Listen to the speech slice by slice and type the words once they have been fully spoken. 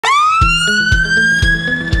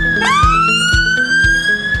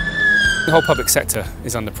The whole public sector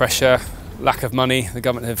is under pressure, lack of money. The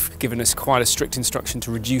government have given us quite a strict instruction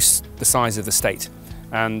to reduce the size of the state,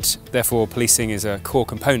 and therefore policing is a core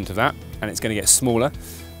component of that, and it's going to get smaller.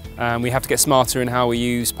 We have to get smarter in how we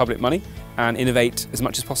use public money and innovate as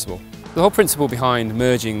much as possible. The whole principle behind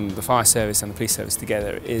merging the fire service and the police service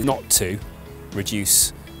together is not to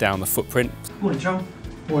reduce down the footprint. Morning, John.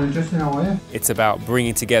 Morning, Justin, how are you? It's about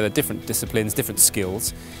bringing together different disciplines, different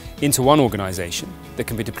skills into one organisation that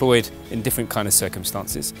can be deployed in different kind of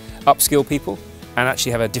circumstances, upskill people and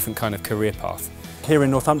actually have a different kind of career path. Here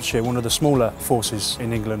in Northamptonshire, one of the smaller forces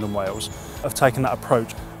in England and Wales, have taken that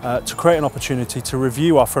approach to create an opportunity to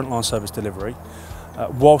review our frontline service delivery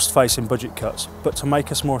whilst facing budget cuts, but to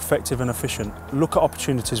make us more effective and efficient, look at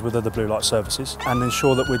opportunities with other blue light services and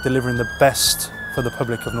ensure that we're delivering the best for the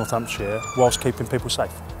public of Northamptonshire whilst keeping people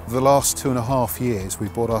safe. For the last 2.5 years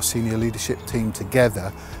we've brought our senior leadership team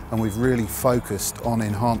together and we've really focused on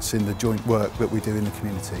enhancing the joint work that we do in the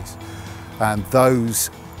communities. And those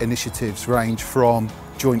initiatives range from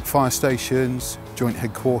joint fire stations, joint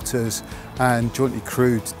headquarters and jointly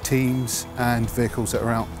crewed teams and vehicles that are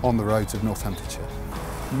out on the roads of Northamptonshire.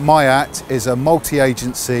 MIAT is a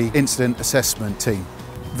multi-agency incident assessment team.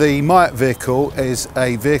 The MIAT vehicle is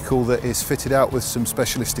a vehicle that is fitted out with some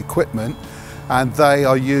specialist equipment and they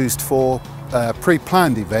are used for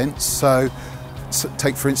pre-planned events. So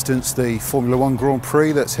take for instance the Formula 1 Grand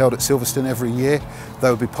Prix that's held at Silverstone every year. They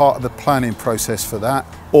would be part of the planning process for that.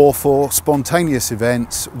 Or for spontaneous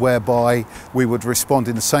events whereby we would respond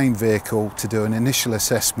in the same vehicle to do an initial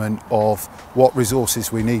assessment of what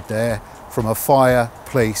resources we need there from a fire,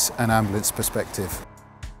 police and ambulance perspective.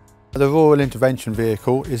 The Royal Intervention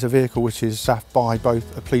Vehicle is a vehicle which is staffed by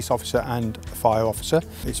both a police officer and a fire officer.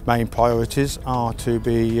 Its main priorities are to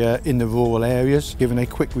be in the rural areas, given a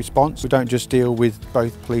quick response. We don't just deal with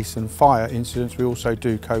both police and fire incidents, we also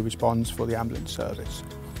do co-responds for the ambulance service.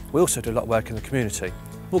 We also do a lot of work in the community.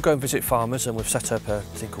 We'll go and visit farmers and we've set up a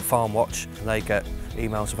thing called Farm Watch and they get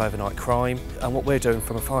emails of overnight crime. And what we're doing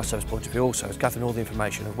from a fire service point of view also is gathering all the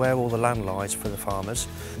information of where all the land lies for the farmers,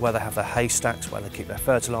 where they have their hay stacks, where they keep their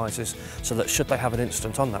fertilisers, so that should they have an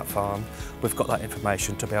incident on that farm, we've got that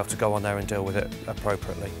information to be able to go on there and deal with it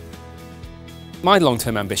appropriately. My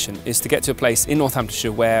long-term ambition is to get to a place in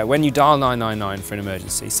Northamptonshire where when you dial 999 for an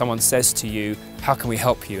emergency, someone says to you, how can we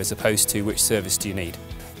help you, as opposed to which service do you need?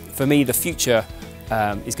 For me, the future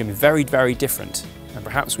is going to be very, very different, and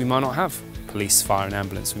perhaps we might not have police, fire and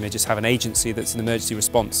ambulance. We may just have an agency that's an emergency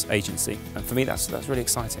response agency, and for me that's really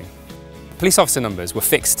exciting. Police officer numbers were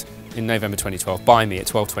fixed in November 2012 by me at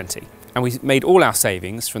 1220, and we made all our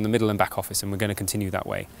savings from the middle and back office, and we're going to continue that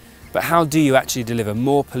way. But how do you actually deliver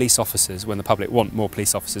more police officers when the public want more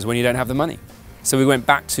police officers when you don't have the money? So we went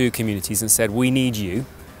back to communities and said, we need you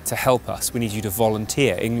to help us, we need you to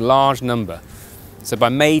volunteer in large number. So by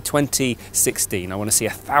May 2016, I want to see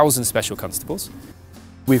 1,000 Special Constables.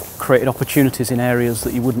 We've created opportunities in areas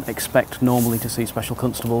that you wouldn't expect normally to see Special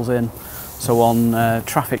Constables in. So on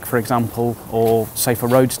traffic, for example, or safer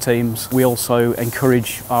roads teams, we also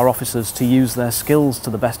encourage our officers to use their skills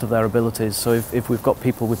to the best of their abilities. So if we've got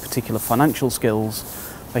people with particular financial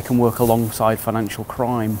skills, they can work alongside financial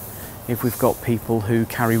crime. If we've got people who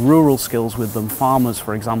carry rural skills with them, farmers,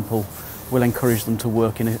 for example, we'll encourage them to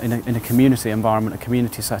work in a community environment, a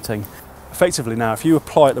community setting. Effectively now, if you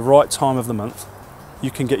apply at the right time of the month, you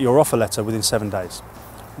can get your offer letter within 7 days.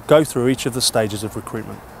 Go through each of the stages of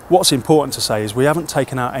recruitment. What's important to say is we haven't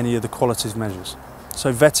taken out any of the quality measures.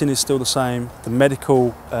 So vetting is still the same, the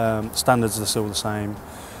medical standards are still the same,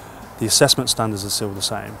 the assessment standards are still the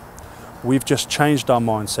same. We've just changed our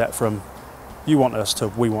mindset from you want us to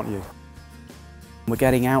we want you. We're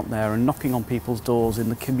getting out there and knocking on people's doors in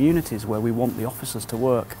the communities where we want the officers to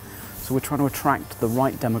work. So we're trying to attract the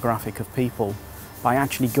right demographic of people by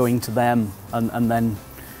actually going to them and then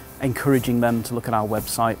encouraging them to look at our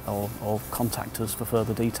website or contact us for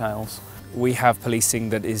further details. We have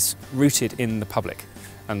policing that is rooted in the public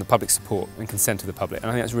and the public support and consent of the public,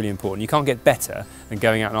 and I think that's really important. You can't get better than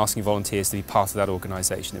going out and asking volunteers to be part of that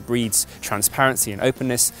organisation. It breeds transparency and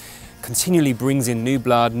openness, continually brings in new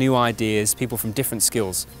blood, new ideas, people from different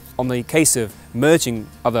skills. On the case of merging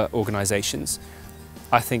other organisations,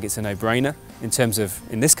 I think it's a no-brainer in terms of,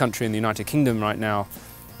 in this country, in the United Kingdom right now,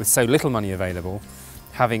 with so little money available,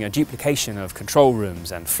 having a duplication of control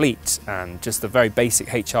rooms and fleet and just the very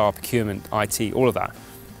basic HR, procurement, IT, all of that.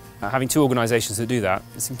 Having two organisations that do that,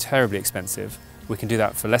 it's terribly expensive. We can do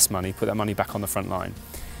that for less money, put that money back on the front line.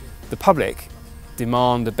 The public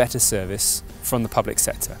demand a better service from the public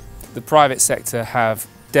sector. The private sector have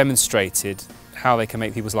demonstrated how they can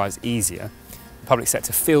make people's lives easier, the public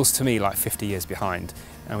sector feels to me like 50 years behind,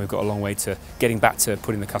 and we've got a long way to getting back to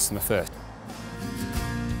putting the customer first.